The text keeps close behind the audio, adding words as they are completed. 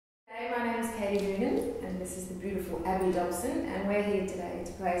Katie Noonan, and this is the beautiful Abby Dobson, and we're here today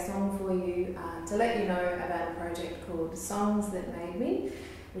to play a song for you to let you know about a project called Songs That Made Me,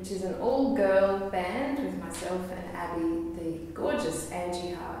 which is an all-girl band with myself and Abby, the gorgeous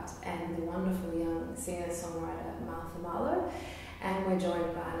Angie Hart, and the wonderful young singer-songwriter Martha Marlow, and we're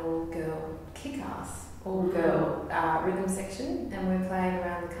joined by an all-girl kick-ass all-girl rhythm section, and we're playing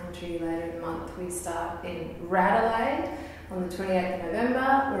around the country later in the month. We start in Adelaide on the 28th of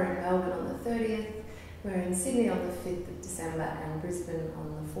November, we're in Melbourne on the 30th, we're in Sydney on the 5th of December, and Brisbane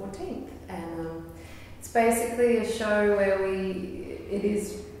on the 14th. And it's basically a show where it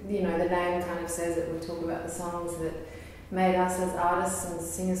is, you know, the name kind of says it, we talk about the songs that made us as artists and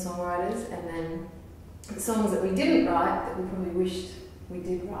singer-songwriters, and then the songs that we didn't write, that we probably wished we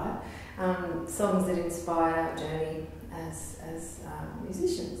did write, songs that inspired our journey as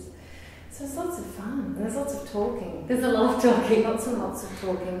musicians. So it's lots of fun, and there's lots of talking. There's a lot of talking. Lots and lots of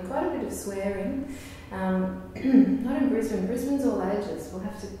talking, quite a bit of swearing. Not in Brisbane. Brisbane's all ages. We'll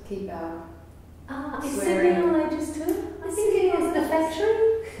have to keep our Is swearing. Sydney all ages too? I think it was the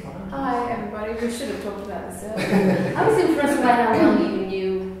factory. Hi everybody, we should have talked about this earlier. I was impressed by how well you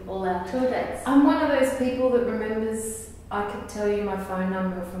knew all our tour dates. I'm one of those people that remembers, I could tell you my phone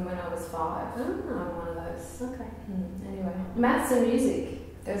number from when I was 5. Oh. I'm one of those. Okay. Anyway, maths and music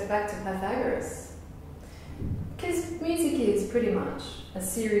goes back to Pythagoras. Because music is pretty much a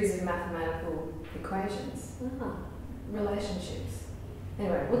series of mathematical equations, relationships.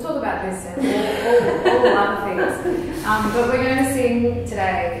 Anyway, we'll talk about this and all other things. But we're going to sing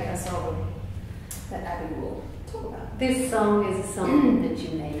today a song that Abby will talk about. This song is a song that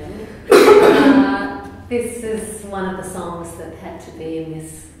you may know. This is one of the songs that had to be in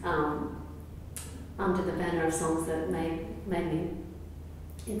this, under the banner of songs that made me.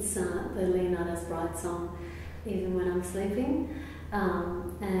 It's the Leonardo's Bride song, Even When I'm Sleeping,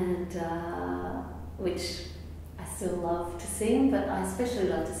 which I still love to sing, but I especially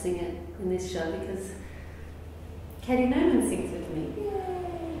love to sing it in this show because Katie Noonan sings with me.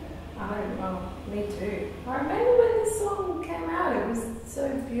 Yay! Well, me too. I remember when this song came out, it was so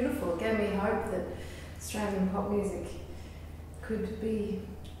beautiful. It gave me hope that Australian pop music could be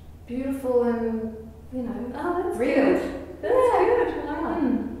beautiful and, you know, That's real. good. That's good. Wow.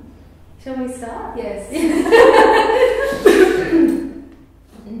 Shall we start? Yes.